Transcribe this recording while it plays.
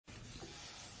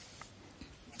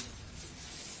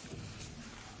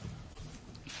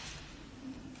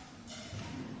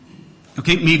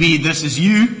Okay, maybe this is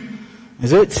you.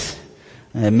 Is it?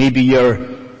 Maybe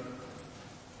you're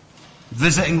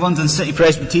visiting London City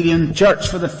Presbyterian Church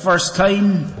for the first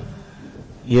time.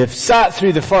 You've sat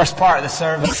through the first part of the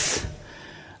service,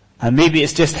 and maybe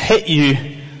it's just hit you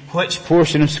which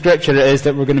portion of Scripture it is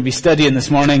that we're going to be studying this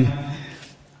morning,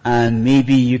 and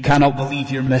maybe you cannot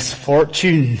believe your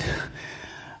misfortune.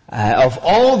 Of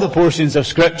all the portions of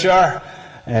Scripture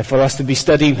for us to be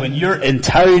studying when you're in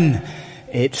town,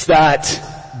 it's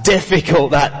that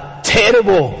difficult, that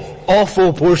terrible,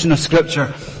 awful portion of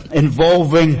Scripture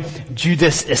involving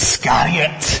Judas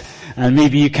Iscariot. And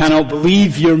maybe you cannot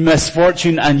believe your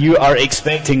misfortune and you are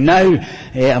expecting now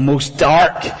a most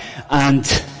dark and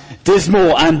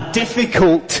dismal and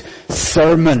difficult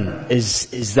sermon.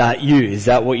 Is that you? Is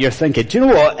that what you're thinking? Do you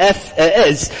know what? If it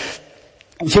is,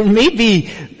 you're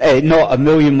maybe not a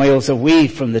million miles away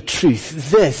from the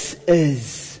truth. This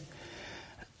is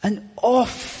an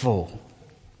awful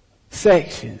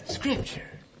section of Scripture.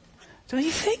 Don't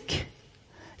you think?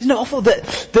 Isn't it awful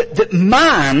that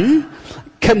man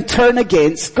can turn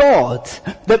against God?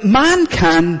 That man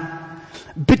can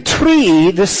betray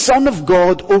the Son of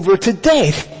God over to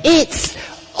death. It's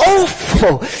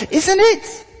awful, isn't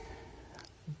it?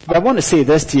 But I want to say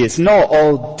this to you, it's not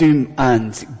all doom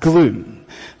and gloom.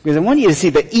 Because I want you to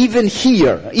see that even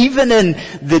here, even in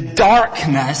the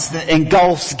darkness that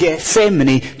engulfs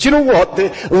Gethsemane, do you know what?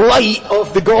 The light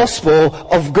of the gospel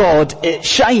of God, it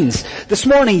shines. This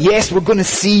morning, yes, we're going to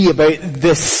see about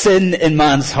the sin in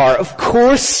man's heart. Of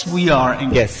course we are in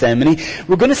Gethsemane.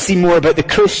 We're going to see more about the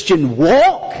Christian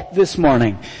walk this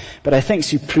morning. But I think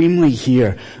supremely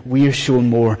here, we are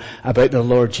shown more about the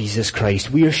Lord Jesus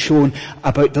Christ. We are shown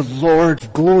about the Lord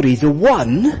of glory, the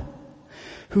one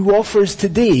who offers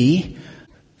today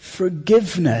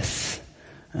forgiveness,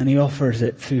 and he offers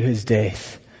it through his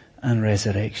death and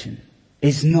resurrection.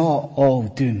 It's not all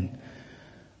doom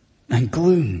and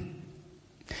gloom.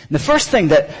 And the first thing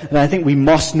that I think we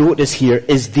must notice here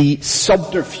is the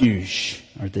subterfuge,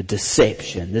 or the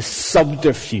deception, the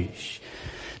subterfuge.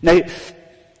 Now,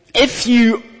 if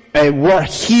you were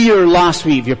here last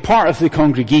week, if you're part of the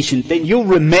congregation, then you'll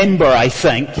remember, I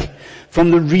think, from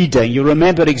the reading, you'll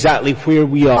remember exactly where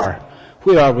we are.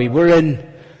 Where are we? We're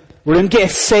in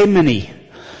Gethsemane.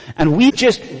 And we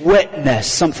just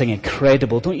witnessed something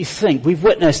incredible, don't you think? We've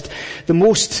witnessed the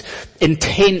most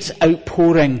intense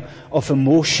outpouring of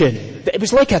emotion. It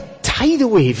was like a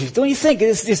tidal wave, don't you think?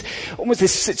 It's almost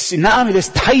this tsunami, this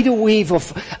tidal wave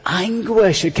of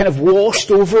anguish. It kind of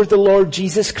washed over the Lord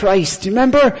Jesus Christ. Do you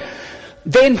remember?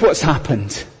 Then what's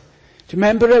happened? Do you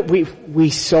remember it? We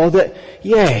saw that,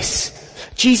 yes,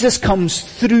 Jesus comes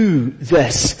through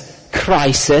this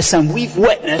crisis, and we've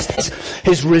witnessed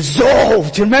his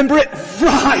resolve. Do you remember it?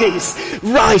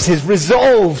 Rise, his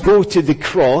resolve, go to the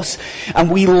cross. And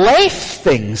we left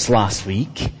things last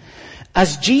week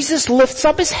as Jesus lifts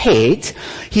up his head,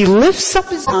 he lifts up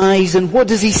his eyes, and what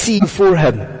does he see before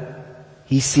him?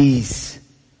 He sees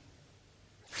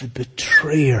the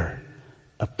betrayer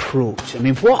approach. I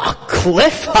mean, what a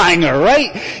cliffhanger,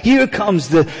 right? Here comes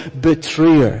the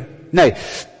betrayer. Now,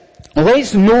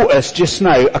 let's notice just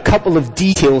now a couple of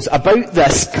details about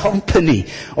this company,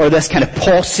 or this kind of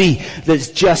posse that's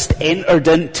just entered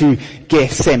into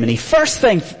Gethsemane. First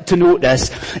thing to notice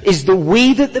is the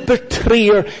way that the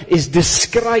betrayer is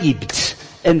described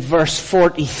in verse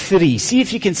 43. See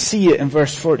if you can see it in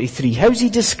verse 43. How's he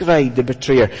described, the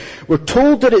betrayer? We're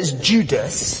told that it's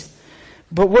Judas,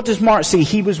 but what does Mark say?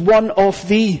 He's one of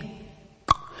the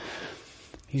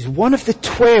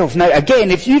 12. Now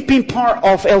again, if you've been part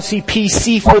of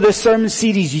LCPC for this sermon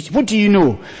series, what do you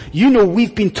know? You know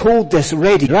we've been told this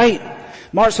already, right?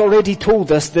 Mark's already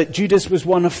told us that Judas was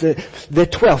one of the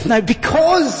 12. Now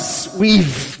because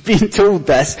we've been told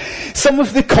this, some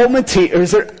of the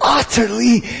commentators are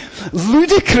utterly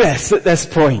ludicrous at this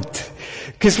point.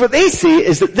 Because what they say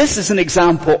is that this is an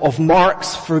example of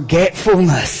Mark's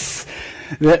forgetfulness.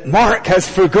 That Mark has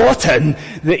forgotten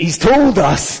that he's told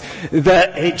us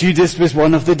that Judas was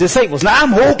one of the disciples. Now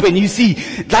I'm hoping you see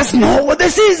that's not what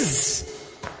this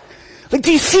is. Like,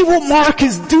 do you see what Mark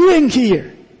is doing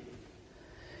here?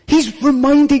 He's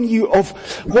reminding you of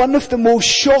one of the most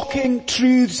shocking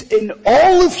truths in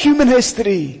all of human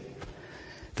history.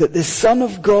 That the Son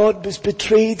of God was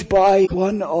betrayed by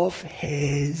one of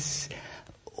his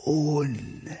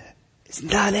own.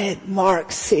 Isn't that it?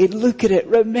 Mark said, look at it,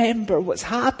 remember what's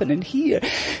happening here.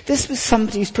 This was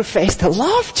somebody who's professed to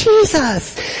love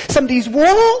Jesus. Somebody who's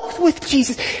walked with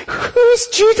Jesus. Who is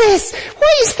Judas?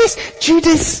 What is this?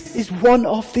 Judas is one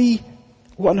of the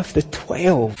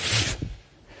 12.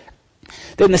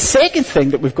 Then the second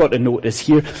thing that we've got to notice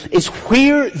here is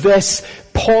where this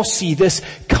posse, this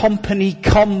company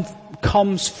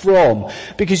comes from.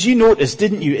 Because you noticed,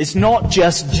 didn't you? It's not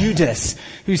just Judas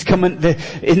who's come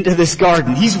into this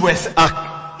garden. He's with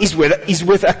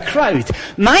a crowd.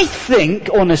 And I think,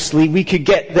 honestly, we could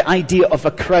get the idea of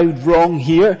a crowd wrong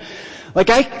here. Like,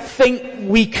 I think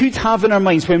we could have in our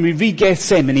minds when we read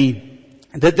Gethsemane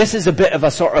that this is a bit of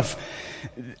a sort of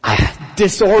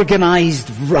disorganized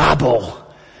rabble.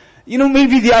 You know,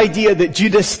 maybe the idea that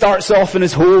Judas starts off in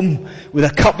his home with a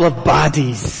couple of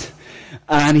baddies.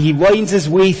 And he winds his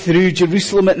way through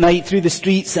Jerusalem at night, through the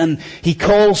streets, and he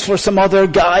calls for some other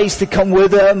guys to come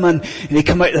with him, and they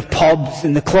come out of the pubs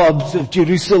and the clubs of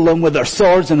Jerusalem with their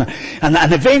swords, and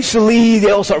eventually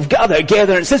they all sort of gather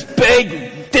together, and it's this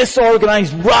big,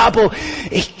 disorganized rabble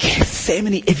in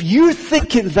Gethsemane. If you're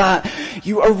thinking that,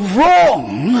 you are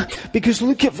wrong, because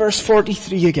look at verse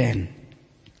 43 again.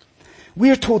 We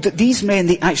are told that these men,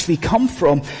 they actually come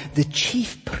from the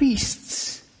chief priests,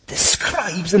 the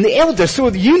scribes and the elders. So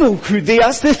you know who they are.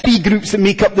 That's the three groups that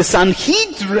make up the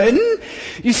Sanhedrin.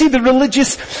 You see, the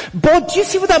religious body. Do you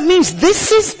see what that means?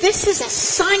 This is a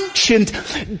sanctioned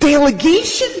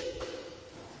delegation.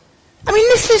 I mean,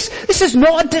 this is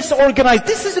not a disorganized,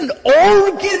 this is an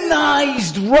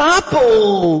organized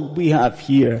rabble we have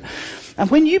here. And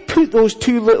when you put those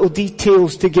two little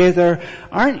details together,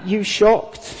 aren't you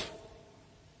shocked?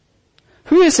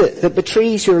 Who is it that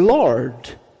betrays your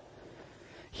Lord?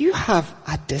 You have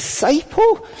a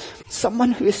disciple,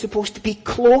 someone who is supposed to be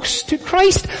close to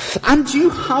Christ, and you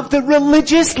have the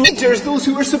religious leaders, those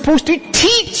who are supposed to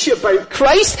teach about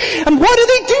Christ. And what are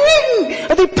they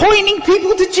doing? Are they pointing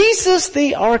people to Jesus?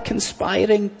 They are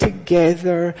conspiring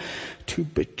together to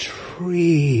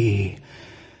betray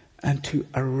and to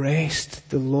arrest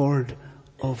the Lord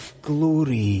of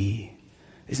glory.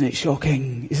 Isn't it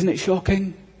shocking? Isn't it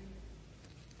shocking?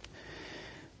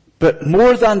 But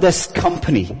more than this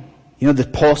company, you know, the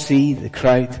posse, the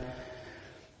crowd,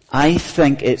 I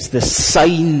think it's the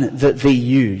sign that they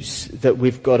use that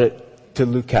we've got to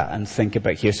look at and think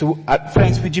about here. So,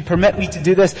 friends, would you permit me to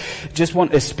do this? Just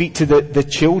want to speak to the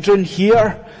children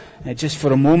here, just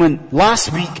for a moment.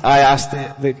 Last week I asked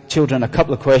the children a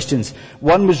couple of questions.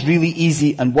 One was really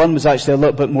easy and one was actually a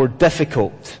little bit more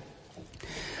difficult.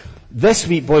 This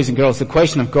week, boys and girls, the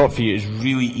question I've got for you is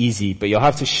really easy, but you'll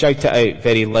have to shout it out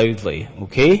very loudly,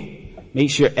 okay? Make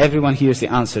sure everyone hears the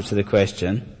answer to the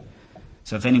question.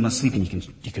 So if anyone's sleeping,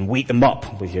 you can wake them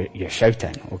up with your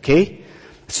shouting, okay?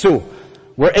 So,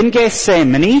 we're in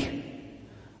Gethsemane,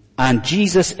 and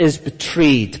Jesus is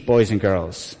betrayed, boys and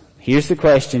girls. Here's the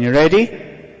question, you ready?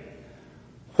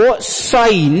 What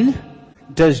sign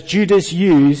does Judas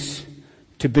use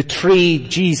to betray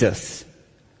Jesus?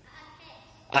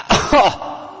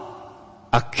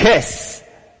 A kiss.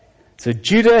 So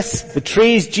Judas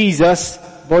betrays Jesus,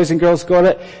 boys and girls got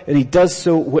it, and he does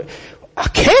so with a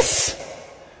kiss?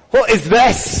 What is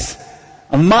this?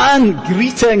 A man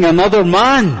greeting another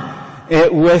man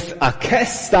with a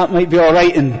kiss? That might be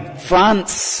alright in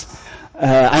France.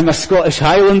 I'm a Scottish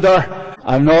Highlander.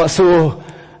 I'm not so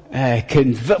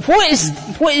what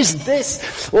is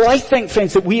this? Well, I think,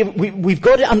 friends, that we've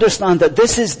got to understand that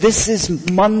this is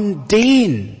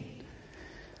mundane.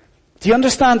 Do you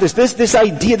understand this? This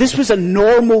idea, this was a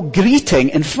normal greeting.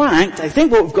 In fact, I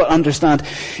think what we've got to understand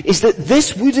is that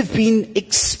this would have been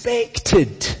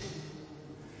expected.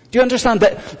 Do you understand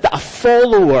that a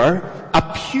follower, a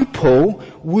pupil,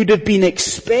 would have been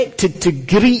expected to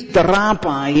greet the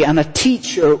rabbi and a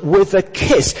teacher with a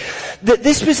kiss? That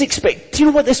this was expected. Do you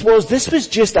know what this was? This was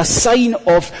just a sign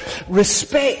of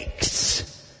respect.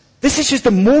 This is just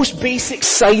the most basic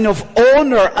sign of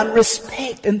honor and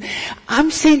respect. And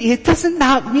I'm saying to you, doesn't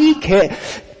that make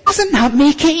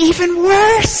it even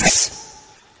worse?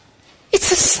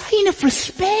 It's a sign of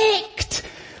respect.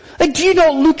 Like, do you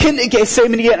not look into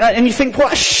Gethsemane and you think,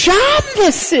 what a sham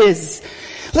this is?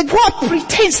 Like, what a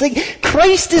pretense. Like,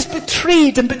 Christ is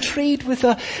betrayed, and betrayed with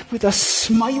a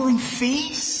smiling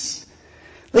face.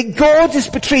 Like, God is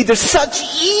betrayed. There's such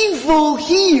evil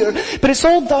here, but it's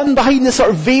all done behind this sort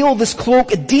of veil, this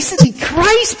cloak of decency.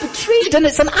 Christ betrayed, and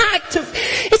it's an act of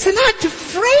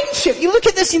friendship. You look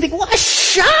at this and you think, what a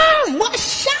sham! What a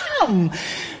sham!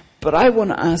 But I want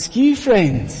to ask you,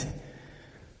 friends,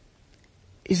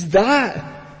 is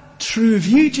that true of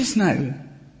you just now?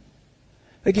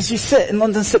 Like, as you sit in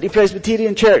London City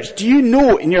Presbyterian Church, do you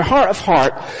know in your heart of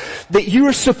heart that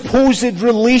your supposed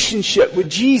relationship with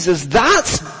Jesus,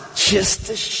 that's just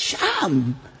a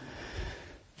sham?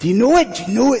 Do you know it? Do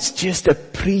you know it's just a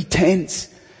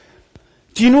pretense?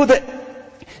 Do you know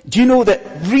that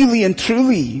really and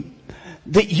truly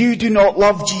that you do not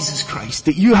love Jesus Christ,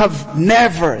 that you have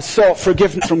never sought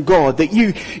forgiveness from God, that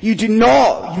you've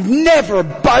never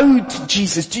bowed to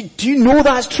Jesus. Do you know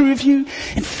that's true of you?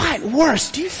 In fact,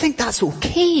 worse, do you think that's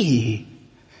okay?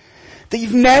 That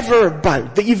you've never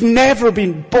bowed, that you've never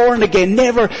been born again,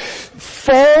 never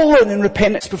fallen in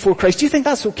repentance before Christ. Do you think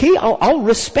that's okay? I'll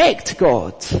respect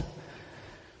God.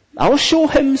 I'll show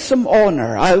him some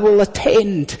honor. I will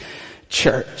attend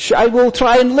church. I will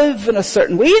try and live in a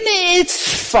certain way, and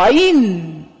it's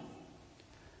fine.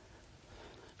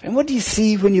 And what do you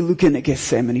see when you look into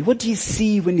Gethsemane? What do you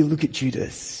see when you look at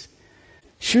Judas?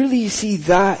 Surely you see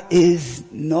that is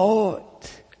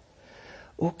not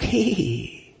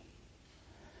okay.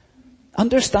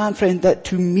 Understand, friend, that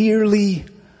to merely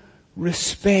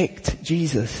respect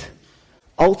Jesus,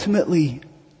 ultimately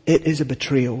it is a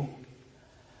betrayal.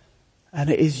 And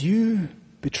it is you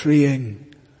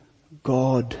betraying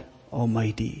God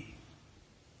Almighty.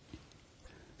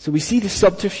 So we see the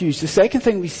subterfuge. The second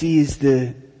thing we see is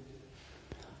the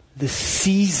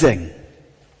seizing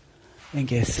in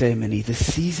Gethsemane. The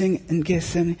seizing in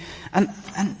Gethsemane. And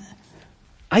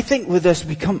I think with this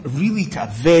we come really to a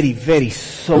very, very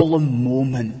solemn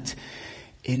moment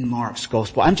in Mark's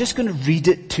Gospel. I'm just going to read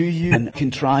it to you and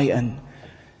can try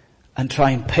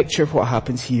and picture what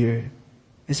happens here.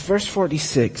 It's verse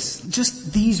 46.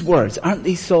 Just these words, aren't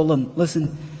they solemn?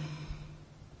 Listen.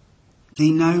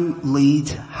 They now laid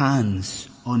hands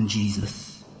on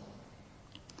Jesus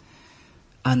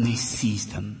and they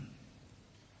seized him.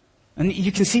 And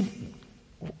you can see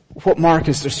what Mark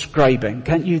is describing,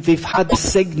 can't you? They've had the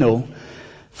signal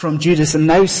from Judas, and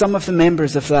now some of the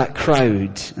members of that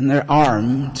crowd, and they're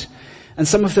armed, and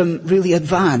some of them really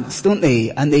advance, don't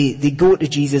they? And they go to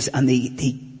Jesus and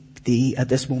they at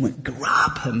this moment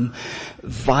grab him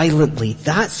violently.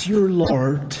 That's your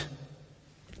Lord.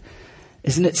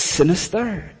 Isn't it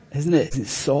sinister? Isn't it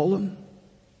solemn?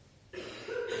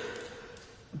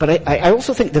 But I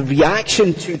also think the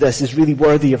reaction to this is really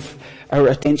worthy of our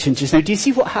attention just now. Do you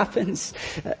see what happens?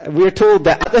 We're told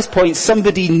that at this point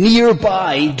somebody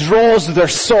nearby draws their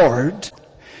sword,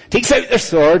 takes out their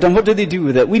sword, and what do they do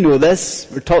with it? We know this.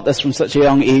 We're taught this from such a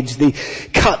young age. They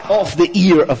cut off the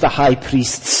ear of the high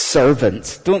priest's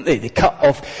servant, don't they? They cut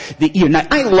off the ear. Now,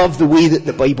 I love the way that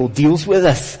the Bible deals with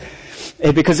this,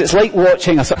 because it's like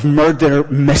watching a sort of murder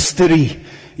mystery.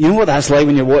 You know what that's like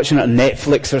when you're watching it on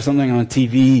Netflix or something on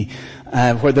TV,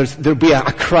 where there'll be a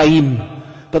crime,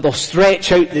 but they'll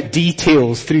stretch out the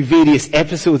details through various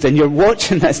episodes, and you're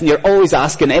watching this and you're always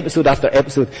asking episode after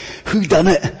episode, who done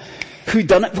it? Who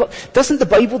done it? Well, doesn't the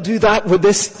Bible do that with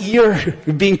this ear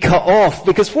being cut off?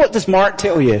 Because what does Mark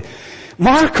tell you?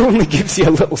 Mark only gives you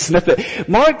a little snippet.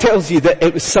 Mark tells you that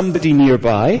it was somebody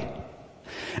nearby,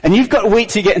 and you've got to wait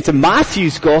till you get into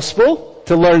Matthew's Gospel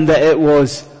to learn that it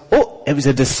was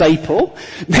a disciple.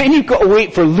 Then you've got to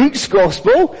wait for Luke's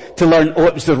Gospel to learn,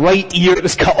 it was the right ear that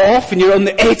was cut off, and you're on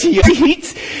the edge of your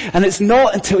seat. And it's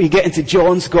not until you get into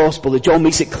John's Gospel that John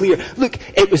makes it clear, look,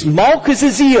 it was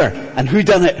Malchus's ear, and who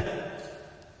done it?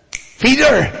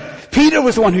 Peter! Peter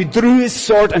was the one who drew his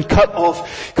sword and cut off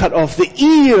the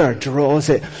ear, draws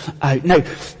it out. Now,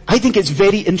 I think it's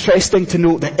very interesting to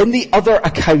note that in the other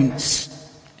accounts,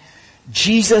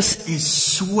 Jesus is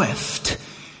swift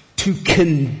to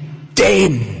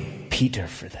condemn Peter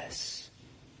for this.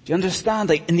 Do you understand?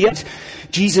 Like in the end,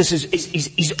 Jesus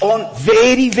is on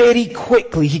very, very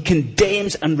quickly. He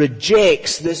condemns and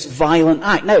rejects this violent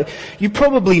act. Now, you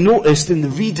probably noticed in the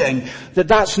reading that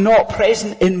that's not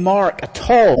present in Mark at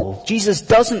all. Jesus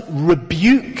doesn't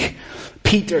rebuke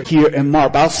Peter here in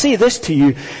Mark. But I'll say this to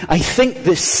you. I think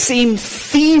the same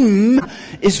theme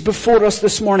is before us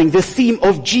this morning. The theme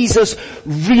of Jesus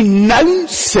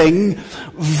renouncing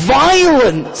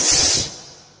violence.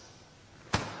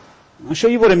 I'll show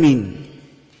you what I mean.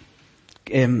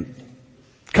 A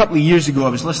couple of years ago I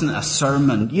was listening to a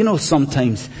sermon. You know,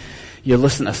 sometimes you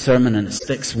listen to a sermon and it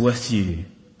sticks with you,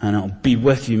 and it'll be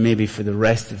with you maybe for the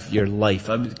rest of your life.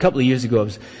 A couple of years ago I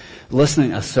was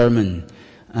listening to a sermon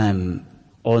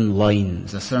online. It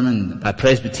was a sermon by a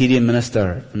Presbyterian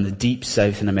minister from the deep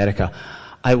south in America.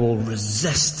 I will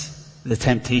resist the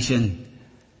temptation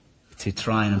to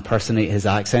try and impersonate his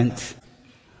accent.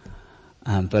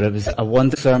 But it was a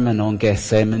wonderful sermon on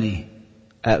Gethsemane.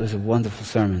 It was a wonderful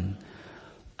sermon.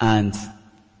 And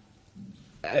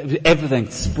everything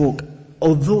spoke.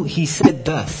 Although he said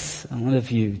this, and one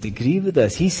of you would agree with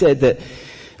this, he said that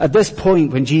at this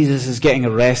point when Jesus is getting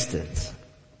arrested,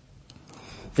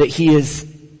 that he is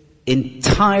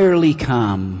entirely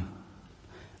calm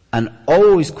and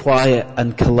always quiet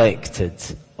and collected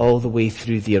all the way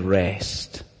through the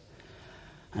arrest.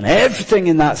 And everything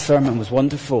in that sermon was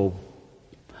wonderful.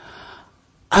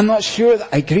 I'm not sure that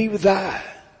I agree with that.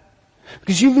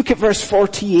 Because you look at verse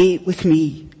 48 with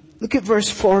me. Look at verse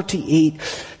 48.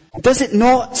 Does it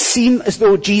not seem as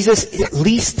though Jesus is at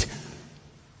least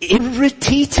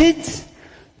irritated?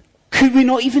 Could we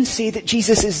not even say that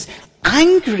Jesus is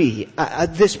angry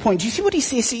at this point? Do you see what he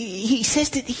says? He says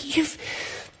that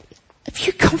have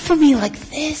you come for me like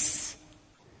this?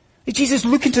 Jesus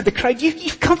looking to the crowd,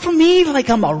 you've come for me like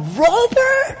I'm a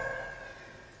robber?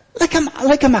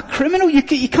 Like I'm a criminal?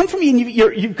 You come for me and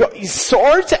you've got your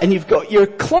sword and you've got your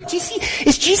club. Do you see?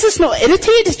 Is Jesus not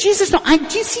irritated? Is Jesus not angry?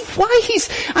 Do you see why he's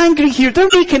angry here? They're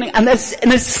making an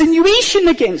insinuation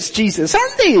against Jesus,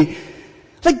 aren't they?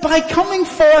 Like by coming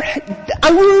for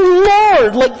our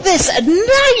Lord like this at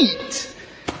night.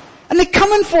 And they're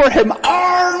coming for him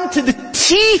armed to the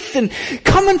teeth and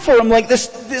coming for him like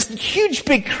this huge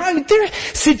big crowd. They're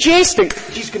suggesting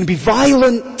he's going to be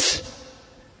violent.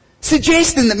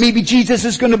 Suggesting that maybe Jesus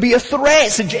is going to be a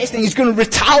threat. Suggesting he's going to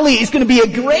retaliate. He's going to be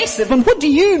aggressive. And what do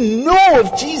you know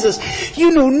of Jesus?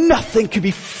 You know nothing could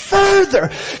be further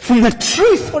from the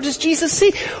truth. What does Jesus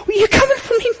say? Well, you're coming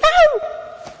for me now.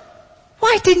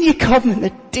 Why didn't you come in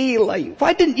the daylight?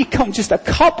 Why didn't you come, just a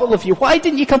couple of you? Why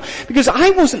didn't you come? Because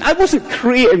I wasn't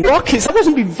creating ruckus. I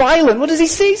wasn't being violent. What does he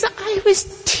say? He said, I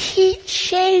was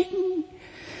teaching.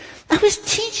 I was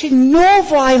teaching, no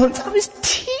violence. I was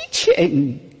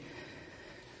teaching.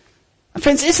 And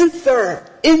friends, isn't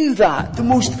there in that the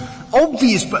most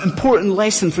obvious but important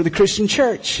lesson for the Christian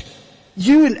church?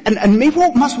 You and me,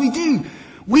 what must we do?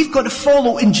 We've got to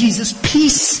follow in Jesus'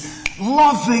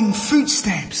 peace-loving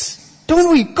footsteps.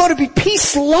 Don't we? We've got to be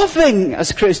peace-loving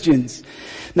as Christians.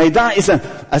 Now that is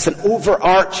an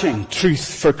overarching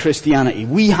truth for Christianity.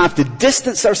 We have to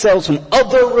distance ourselves from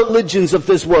other religions of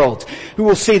this world who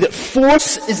will say that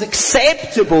force is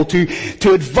acceptable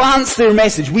to advance their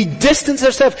message. We distance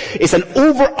ourselves. It's an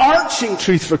overarching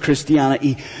truth for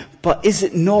Christianity. But is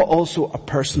it not also a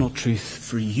personal truth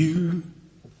for you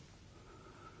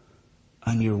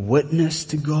and your witness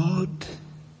to God?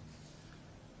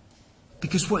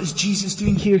 Because what is Jesus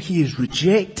doing here? He is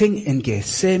rejecting in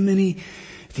Gethsemane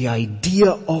the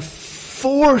idea of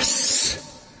force.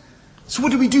 So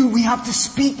what do? We have to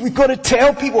speak. We've got to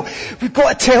tell people. We've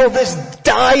got to tell this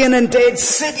dying and dead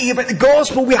city about the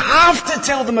gospel. We have to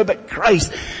tell them about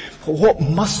Christ. But what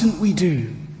mustn't we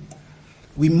do?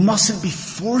 We mustn't be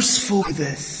forceful with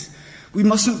this. We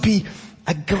mustn't be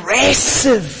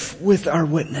aggressive with our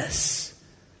witness.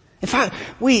 In fact,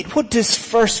 wait, what does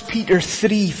 1 Peter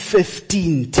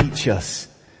 3:15 teach us?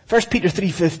 1 Peter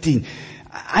 3:15.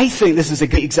 I think this is a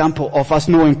great example of us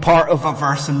knowing part of a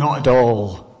verse and not at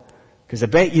all. Because I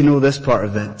bet you know this part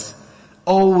of it.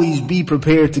 Always be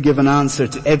prepared to give an answer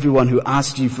to everyone who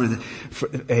asks you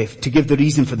to give the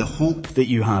reason for the hope that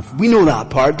you have. We know that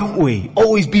part, don't we?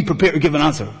 Always be prepared to give an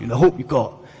answer. The hope you've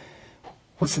got.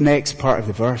 What's the next part of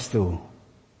the verse though?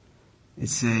 It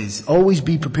says, always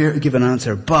be prepared to give an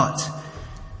answer, but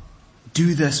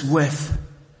do this with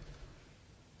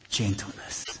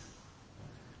gentleness.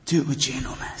 Do it with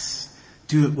gentleness.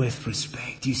 Do it with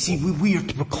respect. You see, we are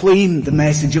to proclaim the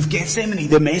message of Gethsemane,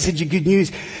 the message of good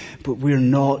news, but we're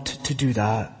not to do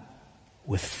that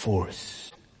with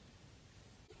force.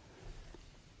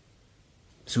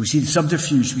 So we see the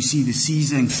subterfuge, we see the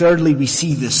seizing. Thirdly, we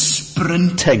see the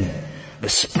sprinting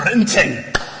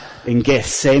in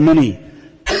Gethsemane.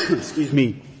 Excuse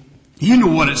me. You know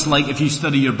what it's like if you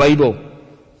study your Bible.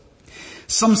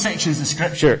 Some sections of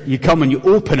scripture, you come and you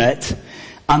open it,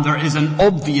 and there is an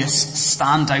obvious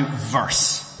standout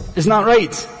verse. Isn't that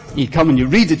right? You come and you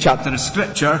read the chapter of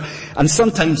scripture, and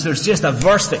sometimes there's just a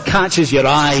verse that catches your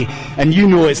eye, and you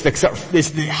know it's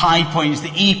the high point, it's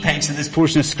the apex of this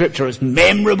portion of scripture. It's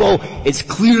memorable. It's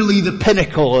clearly the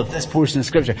pinnacle of this portion of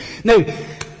scripture. Now,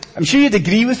 I'm sure you'd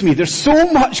agree with me. There's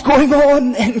so much going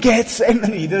on in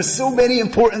Gethsemane. There's so many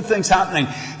important things happening.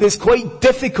 It's quite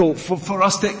difficult for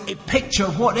us to picture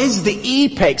what is the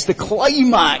apex, the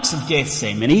climax of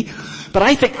Gethsemane. But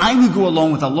I think I would go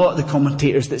along with a lot of the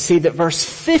commentators that say that verse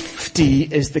 50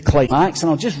 is the climax. And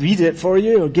I'll just read it for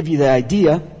you. I'll give you the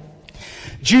idea.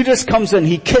 Judas comes in,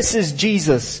 he kisses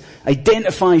Jesus,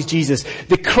 identifies Jesus.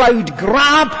 The crowd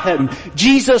grab him.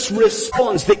 Jesus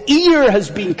responds. The ear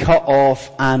has been cut off,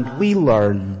 and we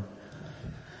learn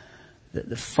that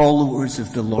the followers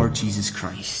of the Lord Jesus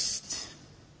Christ,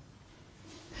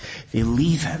 they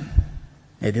leave him.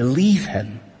 They leave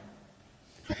him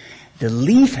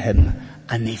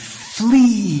and they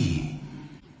flee.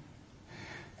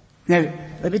 Now,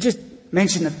 let me just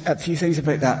mention a few things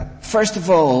about that. First of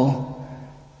all,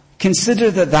 consider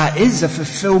that is a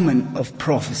fulfillment of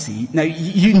prophecy. Now,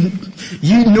 you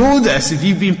know this if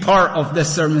you've been part of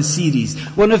this sermon series.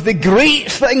 One of the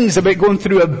great things about going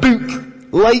through a book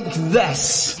like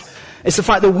this is the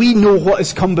fact that we know what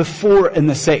has come before in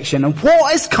this section. And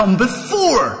what has come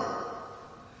before?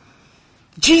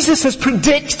 Jesus has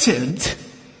predicted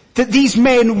that these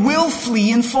men will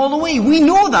flee and fall away. We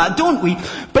know that, don't we?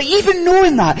 But even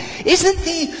knowing that, isn't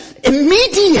the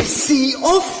immediacy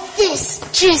of this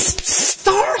just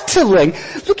startling?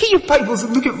 Look at your Bibles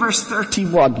and look at verse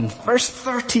 31. Verse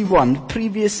 31,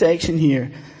 previous section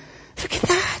here. Look at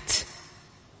that.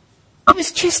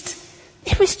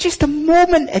 It was just a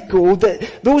moment ago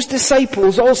that those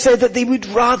disciples all said that they would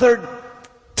rather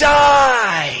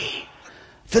die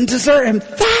than desert him.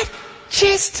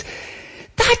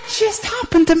 That just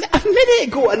happened a minute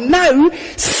ago, and now,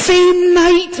 same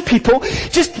night, people,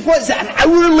 just, what's it, an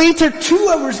hour later, 2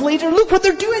 hours later, look what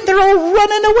they're doing, they're all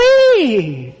running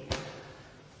away.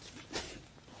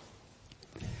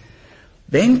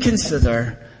 Then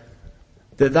consider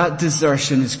that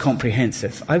desertion is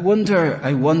comprehensive. I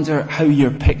wonder how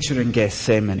you're picturing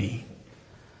Gethsemane.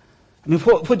 I mean,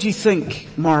 what do you think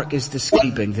Mark is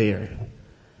describing there?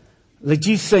 Like,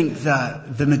 do you think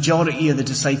that the majority of the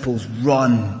disciples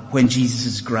run when Jesus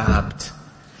is grabbed?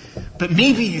 But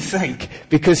maybe you think,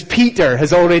 because Peter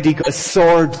has already got a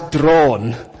sword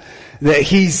drawn, that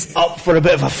he's up for a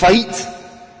bit of a fight.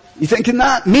 You thinking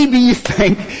that? Maybe you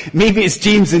think, maybe it's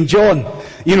James and John,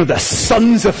 the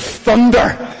sons of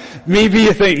thunder. Maybe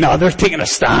you think, no, they're taking a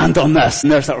stand on this,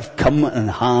 and they're sort of come and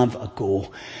have a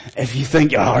go. If you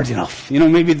think you're hard enough.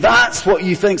 Maybe that's what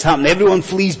you think's happening. Everyone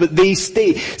flees, but they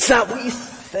stay. Is that what you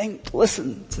think?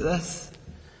 Listen to this.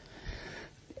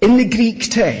 In the Greek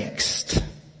text,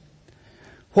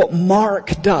 what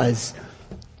Mark does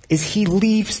is he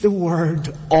leaves the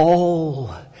word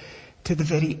all to the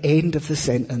very end of the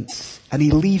sentence. And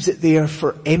he leaves it there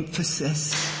for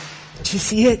emphasis. Do you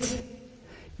see it?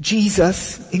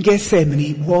 Jesus in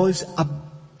Gethsemane was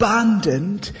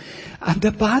abandoned, and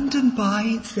abandoned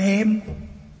by them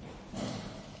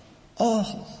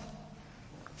all.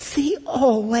 They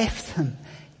all left him.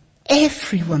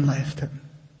 Everyone left him.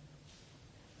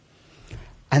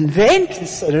 And then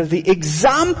consider the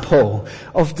example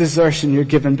of desertion you're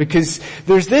given, because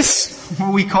there's this,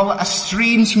 what we call it, a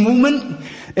strange moment.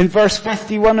 In verse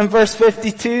 51 and verse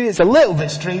 52, it's a little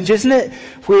bit strange, isn't it?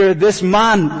 Where this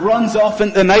man runs off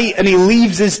into the night and he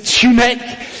leaves his tunic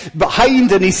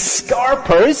behind and he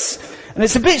scarpers. And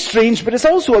it's a bit strange, but it's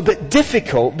also a bit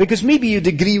difficult, because maybe you'd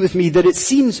agree with me that it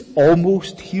seems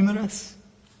almost humorous.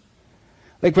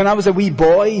 Like when I was a wee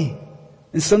boy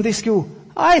in Sunday school,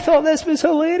 I thought this was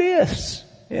hilarious.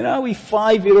 wee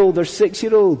 5-year-old or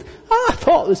 6-year-old. I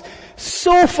thought it was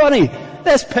so funny.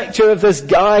 This picture of this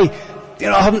guy,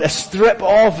 having to strip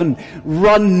off and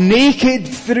run naked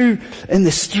through in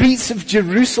the streets of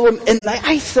Jerusalem. And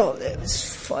I thought it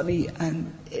was funny,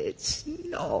 and it's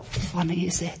not funny,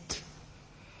 is it?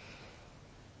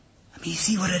 I mean, you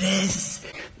see what it is?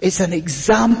 It's an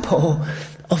example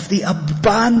of the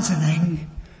abandoning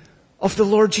of the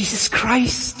Lord Jesus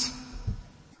Christ.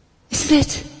 Isn't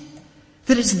it?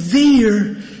 That it's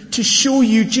there to show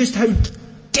you just how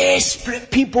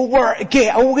desperate people were to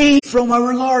get away from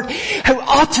our Lord. How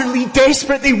utterly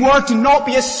desperate they were to not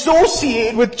be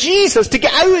associated with Jesus, to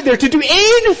get out of there, to do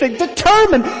anything,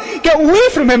 determined, get away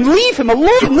from him, leave him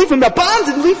alone, leave him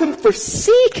abandoned, leave him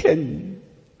forsaken.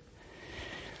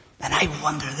 And I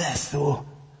wonder this though.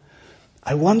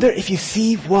 I wonder if you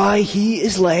see why he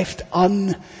is left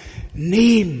unnamed.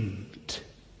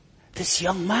 This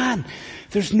young man,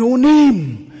 there's no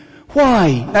name.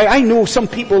 Why? Now I know some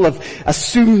people have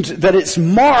assumed that it's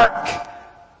Mark,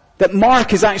 that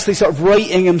Mark is actually sort of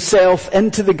writing himself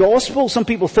into the gospel. Some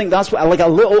people think that's what, like a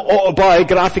little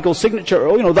autobiographical signature.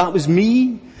 That was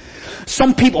me.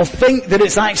 Some people think that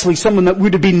it's actually someone that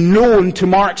would have been known to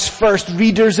Mark's first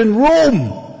readers in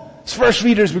Rome. His first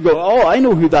readers would go, I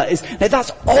know who that is. Now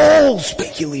that's all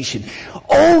speculation.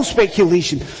 All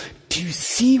speculation. Do you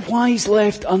see why he's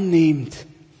left unnamed?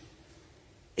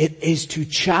 It is to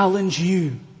challenge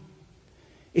you.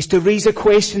 It's to raise a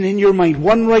question in your mind.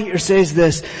 One writer says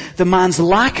this, the man's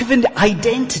lack of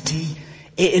identity,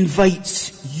 it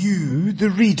invites you, the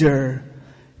reader,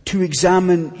 to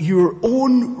examine your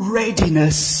own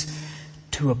readiness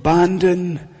to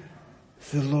abandon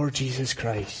the Lord Jesus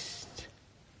Christ.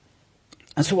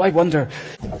 And so I wonder,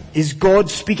 is God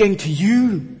speaking to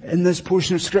you in this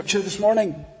portion of Scripture this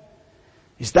morning?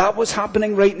 Is that what's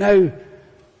happening right now?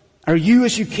 Are you,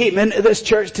 as you came into this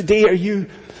church today, are you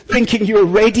thinking you're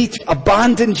ready to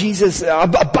abandon Jesus,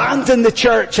 abandon the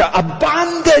church,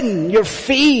 abandon your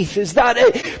faith? Is that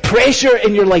it? Pressure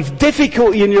in your life,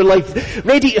 difficulty in your life,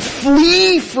 ready to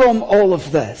flee from all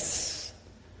of this?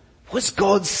 What's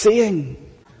God saying?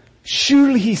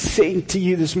 Surely He's saying to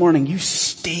you this morning, you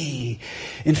stay.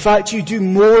 In fact, you do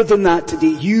more than that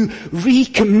today. You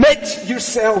recommit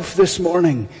yourself this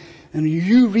morning, and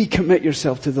you recommit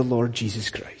yourself to the Lord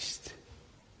Jesus Christ.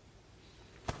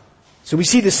 So we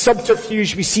see the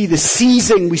subterfuge, we see the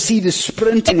seizing, we see the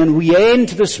sprinting, and we end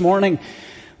this morning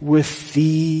with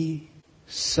the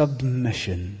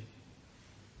submission.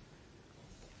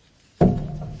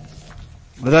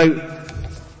 Without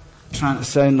trying to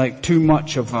sound like too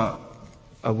much of a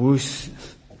wuss,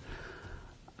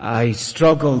 I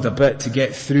struggled a bit to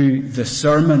get through the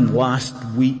sermon last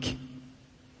week.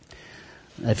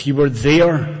 If you were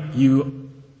there,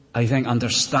 you, I think,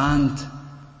 understand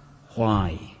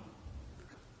why.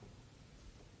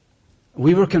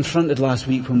 We were confronted last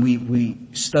week when we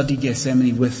studied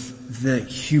Gethsemane with the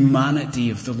humanity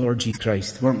of the Lord Jesus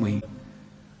Christ, weren't we?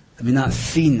 I mean, that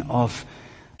scene of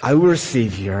our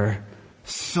Savior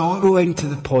sorrowing to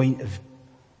the point of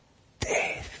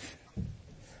death.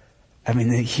 I mean,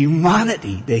 the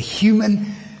humanity, the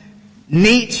human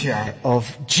nature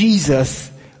of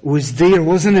Jesus was there,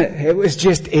 wasn't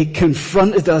it? It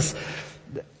confronted us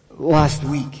last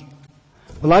week.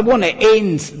 Well, I want to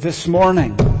end this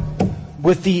morning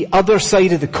with the other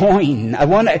side of the coin. I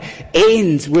want to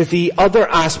end with the other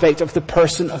aspect of the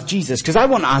person of Jesus, because I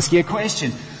want to ask you a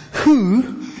question.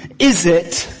 Who is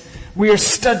it we are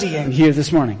studying here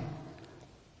this morning?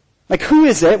 Like, who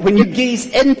is it when you gaze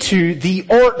into the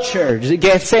orchard at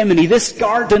Gethsemane, this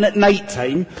garden at night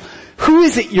time, who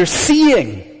is it you're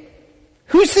seeing?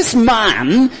 Who's this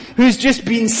man who's just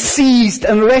been seized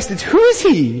and arrested? Who is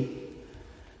he?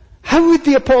 How would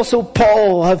the Apostle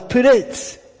Paul have put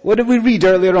it? What did we read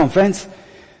earlier on, friends?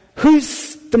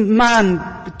 Who's the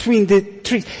man between the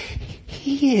trees?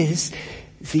 He is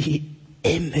the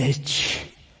image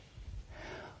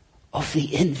of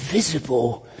the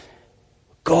invisible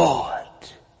God.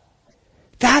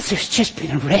 That's who's just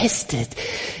been arrested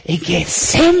in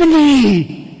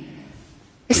Gethsemane.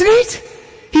 Isn't it?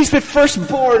 He's the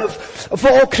firstborn of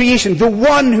all creation, the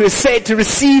one who is said to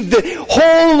receive the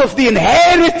whole of the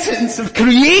inheritance of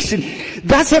creation.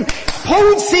 That's him. Paul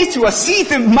would say to us, see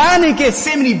the man in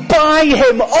Gethsemane, by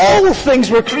him all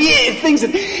things were created, things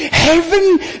in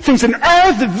heaven, things on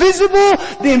earth, the visible,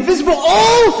 the invisible,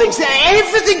 all things,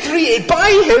 everything created by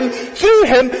him, through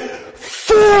him,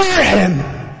 for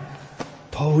him.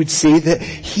 Paul would say that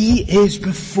he is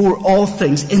before all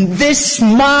things. In this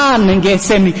man in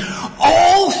Gethsemane,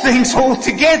 all things hold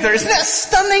together. Isn't that a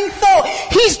stunning thought?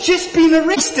 He's just been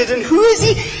arrested, and who is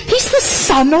he? He's the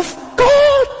Son of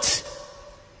God.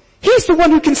 He's the one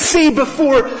who can say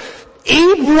before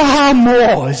Abraham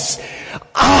was,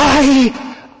 I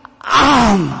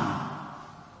am.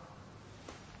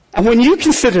 And when you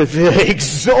consider the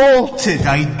exalted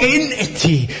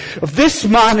identity of this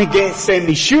man in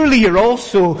Gethsemane, surely you're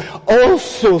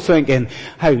also thinking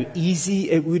how easy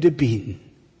it would have been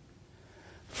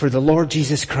for the Lord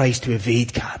Jesus Christ to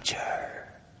evade capture.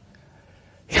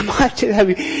 Imagine how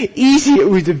easy it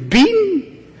would have been.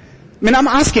 I mean, I'm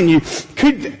asking you,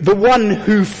 could the one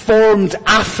who formed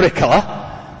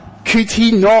Africa, could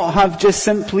he not have just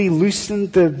simply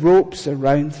loosened the ropes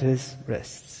around his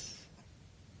wrists?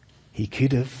 He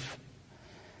could have.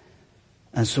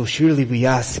 And so surely we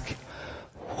ask,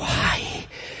 why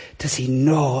does he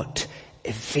not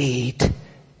evade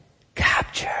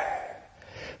capture?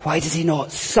 Why does he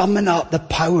not summon up the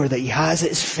power that he has at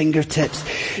his fingertips?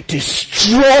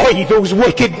 Destroy those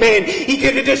wicked men. He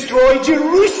could have destroyed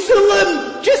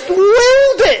Jerusalem. Just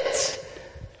willed it.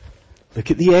 Look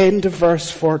at the end of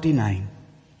verse 49.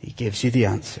 He gives you the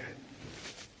answer.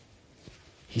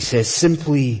 He says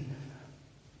simply,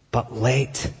 but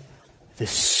let the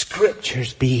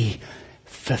scriptures be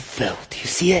fulfilled. Do you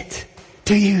see it?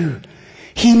 Do you?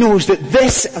 He knows that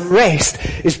this arrest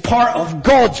is part of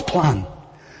God's plan.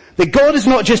 That God is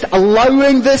not just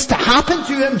allowing this to happen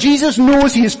to him. Jesus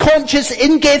knows, he is conscious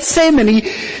in Gethsemane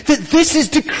that this is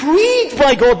decreed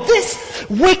by God. This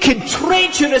wicked,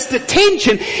 treacherous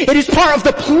detention, it is part of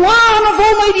the plan of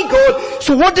Almighty God.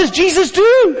 So what does Jesus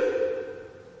do?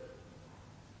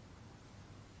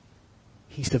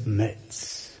 He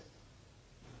submits.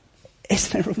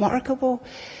 Isn't it remarkable?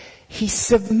 He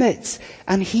submits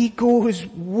and he goes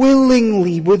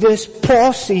willingly with this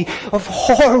posse of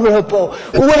horrible,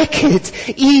 wicked,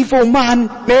 evil men.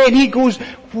 He goes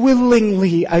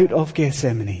willingly out of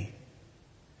Gethsemane.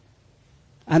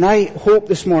 And I hope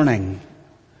this morning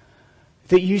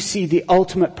that you see the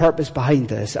ultimate purpose behind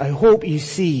this. I hope you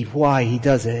see why he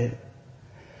does it.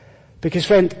 Because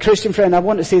Christian friend, I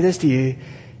want to say this to you.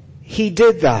 He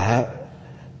did that.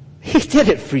 He did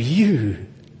it for you.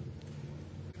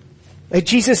 Like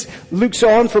Jesus looks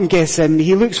on from Gethsemane,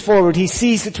 he looks forward, he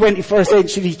sees the 21st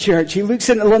century church, he looks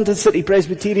into London City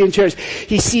Presbyterian Church,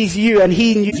 he sees you and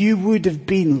he knew you would have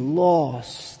been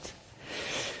lost.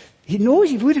 He knows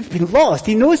you would have been lost.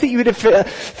 He knows that you would have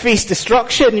faced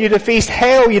destruction, you'd have faced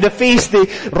hell, you'd have faced the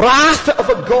wrath of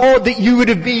a God that you would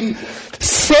have been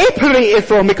separated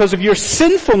from because of your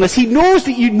sinfulness. He knows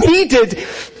that you needed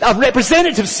a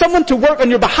representative, someone to work on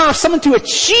your behalf, someone to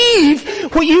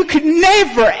achieve what you could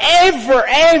never, ever,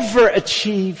 ever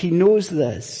achieve. He knows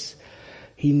this.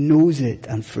 He knows it.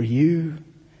 And for you,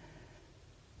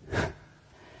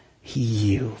 he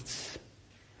yields.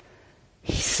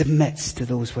 He submits to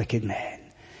those wicked men.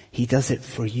 He does it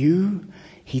for you.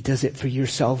 He does it for your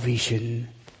salvation.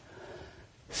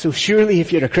 So surely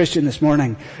if you're a Christian this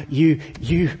morning, you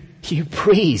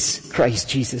praise Christ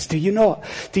Jesus. Do you not?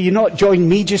 Do you not join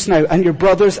me just now and your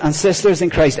brothers and sisters in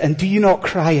Christ? And do you not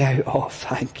cry out, oh,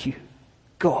 thank you,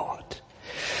 God.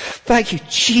 Thank you,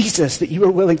 Jesus, that you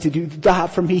were willing to do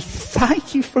that for me.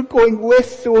 Thank you for going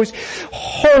with those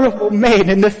horrible men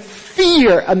in the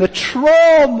fear and the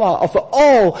trauma of it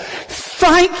all.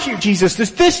 Thank you, Jesus.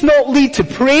 Does this not lead to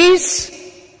praise?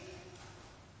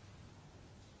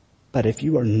 But if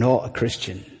you are not a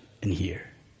Christian in here,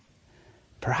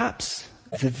 perhaps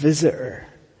the visitor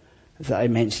that I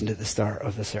mentioned at the start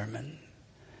of the sermon,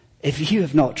 if you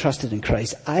have not trusted in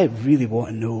Christ, I really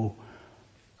want to know,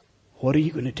 what are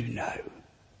you going to do now?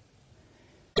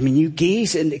 I mean, you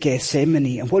gaze into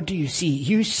Gethsemane and what do you see?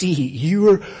 You see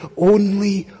your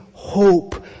only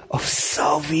hope of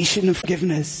salvation and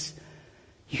forgiveness.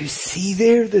 You see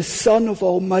there the Son of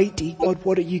Almighty God.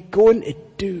 What are you going to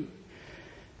do?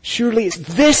 Surely it's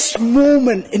this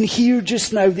moment in here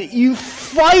just now that you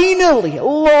finally, at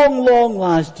long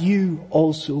last, you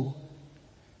also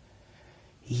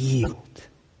yield.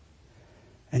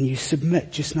 And you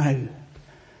submit just now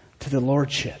to the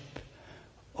Lordship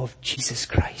of Jesus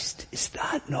Christ. Is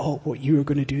that not what you are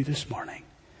going to do this morning?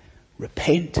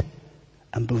 Repent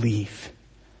and believe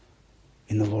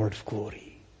in the Lord of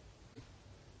glory.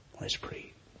 Let's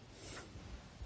pray.